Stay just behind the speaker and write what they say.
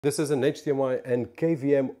This is an HDMI and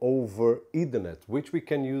KVM over Ethernet, which we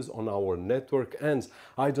can use on our network, and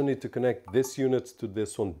I don't need to connect this unit to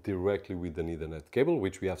this one directly with an Ethernet cable,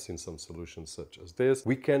 which we have seen some solutions such as this.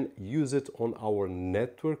 We can use it on our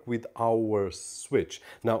network with our switch.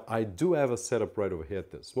 Now, I do have a setup right over here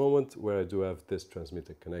at this moment where I do have this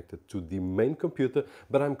transmitter connected to the main computer,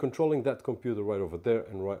 but I'm controlling that computer right over there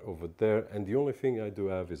and right over there, and the only thing I do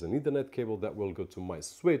have is an Ethernet cable that will go to my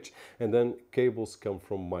switch, and then cables come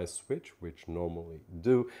from my switch, which normally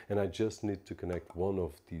do, and I just need to connect one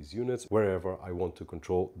of these units wherever I want to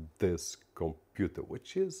control this computer,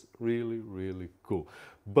 which is really cool.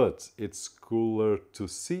 But it's cooler to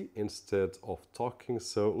see instead of talking,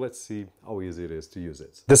 so let's see how easy it is to use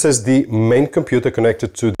it. This is the main computer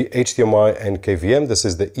connected to the HDMI and KVM. This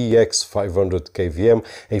is the EX500 KVM,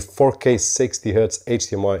 a 4K 60Hz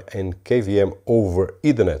HDMI and KVM over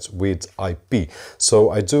Ethernet with IP.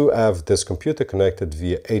 So I do have this computer connected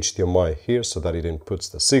via HDMI here so that it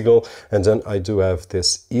inputs the signal, and then I do have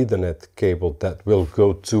this Ethernet cable that will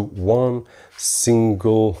go to one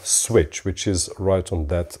single switch, which is right on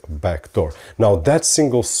that back door. Now that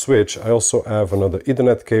single switch, I also have another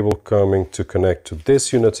Ethernet cable coming to connect to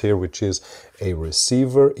this unit here, which is a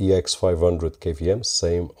receiver, EX500 KVM,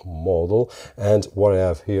 same model, and what I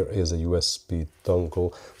have here is a USB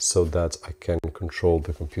dongle so that I can control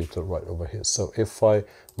the computer right over here. So if I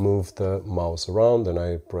move the mouse around and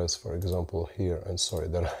I press, for example, here, and sorry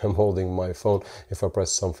that I'm holding my phone, if I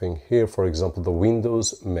press something here, for example, the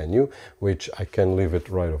Windows menu, which I can leave it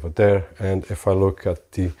right over there, and if I look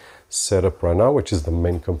at the setup right now, which is the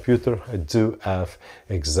main computer, I do have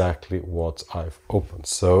exactly what I've opened.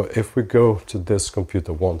 So if we go to this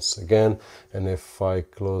computer once again, and if I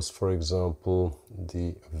close, for example,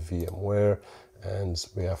 the VMware, and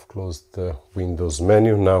we have closed the Windows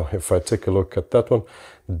menu. Now, if I take a look at that one,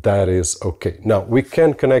 that is okay. Now, we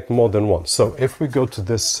can connect more than one. So if we go to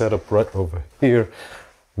this setup right over here,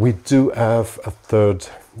 we do have a third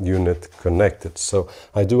unit connected. So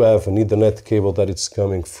I do have an Ethernet cable that is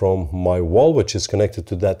coming from my wall, which is connected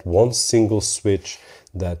to that one single switch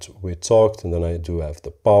that we talked, and then I do have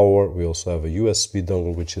the power. We also have a USB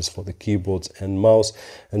dongle, which is for the keyboards and mouse,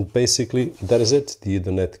 and basically that is it, the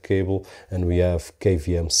Ethernet cable, and we have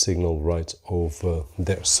KVM signal right over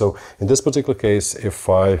there. So in this particular case, if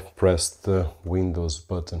I press the Windows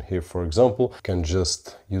button here, for example, I can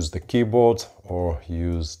just use the keyboard or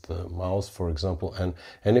use the mouse, for example, and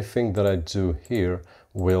anything that I do here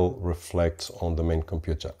will reflect on the main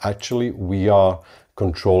computer. Actually, we are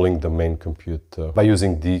controlling the main computer by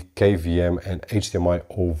using the KVM and HDMI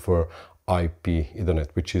over IP Ethernet,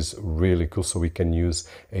 which is really cool. So we can use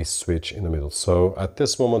a switch in the middle. So at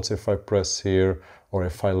this moment, if I press here, or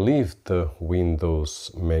if I leave the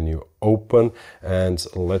Windows menu open, and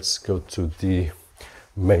let's go to the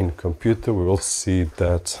main computer, we will see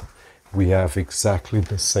that we have exactly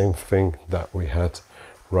the same thing that we had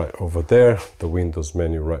right over there, the Windows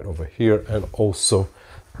menu right over here, and also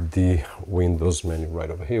the Windows menu right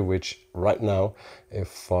over here, which right now,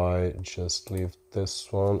 if I just leave this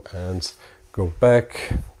one and go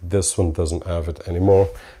back, this one doesn't have it anymore,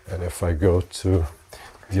 and if I go to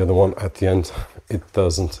the other one at the end, it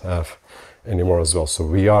doesn't have anymore as well. So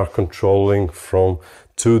we are controlling from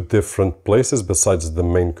two different places besides the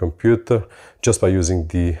main computer just by using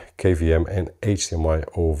the KVM and HDMI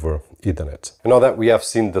over Ethernet. And now that we have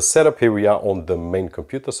seen the setup, here we are on the main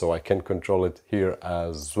computer, so I can control it here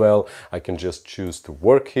as well. I can just choose to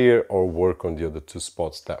work here or work on the other two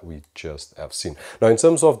spots that we just have seen. Now, in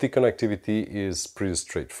terms of the connectivity, is pretty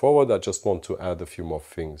straightforward. I just want to add a few more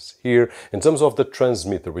things here. In terms of the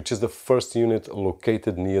transmitter, which is the first unit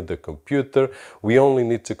located near the computer, we only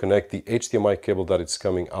need to connect the HDMI cable that is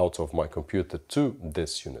coming out of my computer to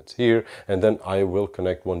this unit here, and then I will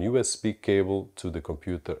connect one USB cable to the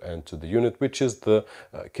computer and to the unit, which is the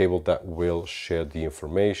cable that will share the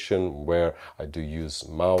information where I do use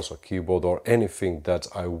mouse or keyboard or anything that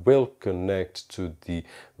I will connect to the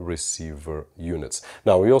receiver units.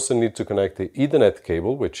 Now, we also need to connect the Ethernet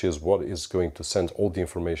cable, which is what is going to send all the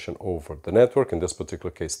information over the network. In this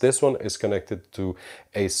particular case, this one is connected to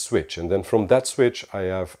a switch, and then from that switch I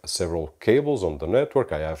have several cables on the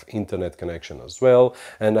network. I have internet connection as well,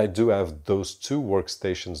 and I do have those two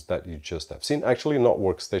workstations that you just have seen. Actually, not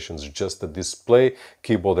workstations, just the display,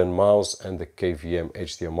 keyboard and mouse, and the KVM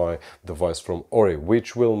HDMI device from OREI,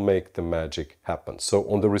 which will make the magic happen. So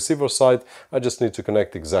on the receiver side, I just need to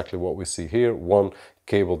connect exactly what we see here, one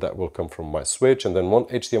cable that will come from my switch, and then one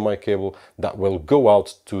HDMI cable that will go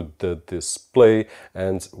out to the display,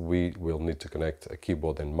 and we will need to connect a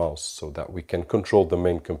keyboard and mouse so that we can control the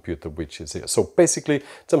main computer, which is here. So basically,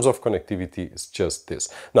 in terms of connectivity, it's just this.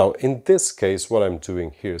 Now, in this case, what I'm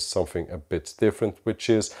doing here is something a bit different, which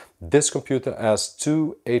is this computer has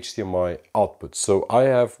two HDMI outputs. So I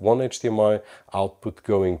have one HDMI output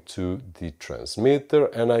going to the transmitter,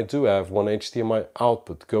 and I do have one HDMI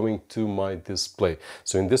output going to my display.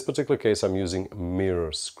 So in this particular case, I'm using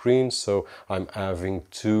mirror screen, so I'm having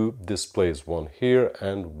two displays, one here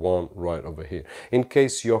and one right over here. In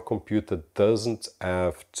case your computer doesn't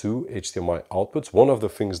have two HDMI outputs, one of the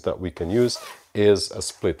things that we can use is a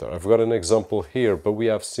splitter. I've got an example here, but we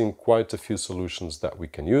have seen quite a few solutions that we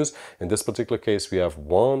can use. In this particular case, we have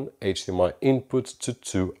one HDMI input to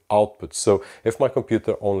two outputs. So if my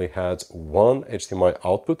computer only had one HDMI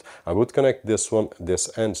output, I would connect this one,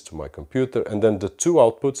 this end to my computer, and then the two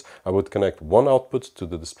outputs, I would connect one output to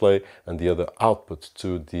the display and the other output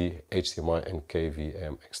to the HDMI and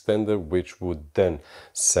KVM extender, which would then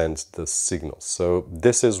send the signal. So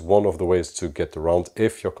this is one of the ways to get around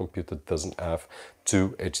if your computer doesn't have two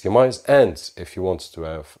HDMIs, and if you want to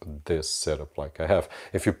have this setup like I have.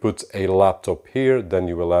 If you put a laptop here, then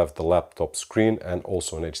you will have the laptop screen and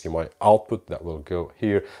also an HDMI output that will go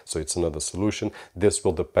here, so it's another solution. This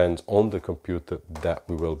will depend on the computer that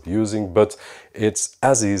we will be using, but it's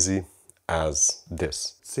as easy as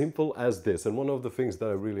this. Simple as this. And one of the things that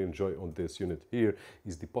I really enjoy on this unit here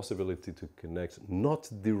is the possibility to connect not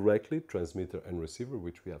directly transmitter and receiver,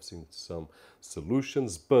 which we have seen some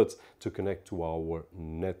solutions, but to connect to our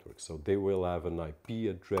network. So they will have an IP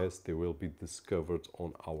address, they will be discovered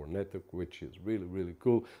on our network, which is really, really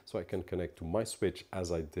cool. So I can connect to my switch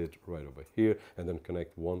as I did right over here, and then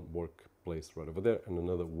connect one workplace right over there and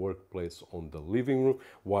another workplace on the living room,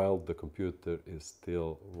 while the computer is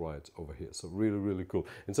still right over here. So really, really cool.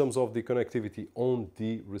 In terms of the connectivity on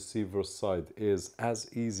the receiver side is as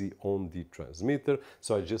easy on the transmitter.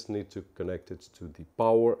 So I just need to connect it to the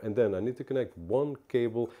power, and then I need to connect one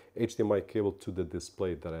cable, HDMI cable, to the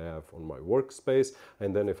display that I have on my workspace.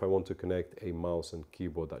 And then if I want to connect a mouse and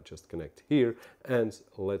keyboard, I just connect here. And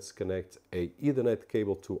let's connect a Ethernet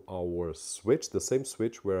cable to our switch, the same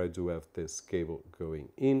switch where I do have this cable going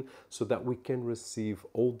in, so that we can receive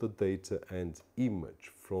all the data and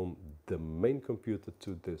image from the main computer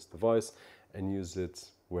to this device and use it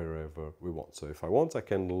wherever we want. So if I want, I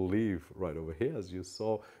can leave right over here, as you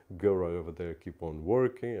saw, go right over there, keep on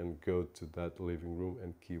working, and go to that living room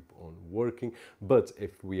and keep on working. But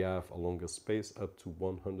if we have a longer space, up to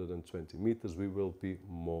 120 meters, we will be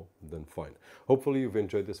more than fine. Hopefully you've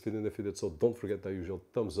enjoyed this video, and if you did so, don't forget that usual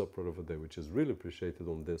thumbs up right over there, which is really appreciated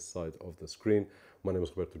on this side of the screen. My name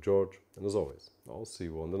is Roberto, and as always, I'll see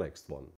you on the next one.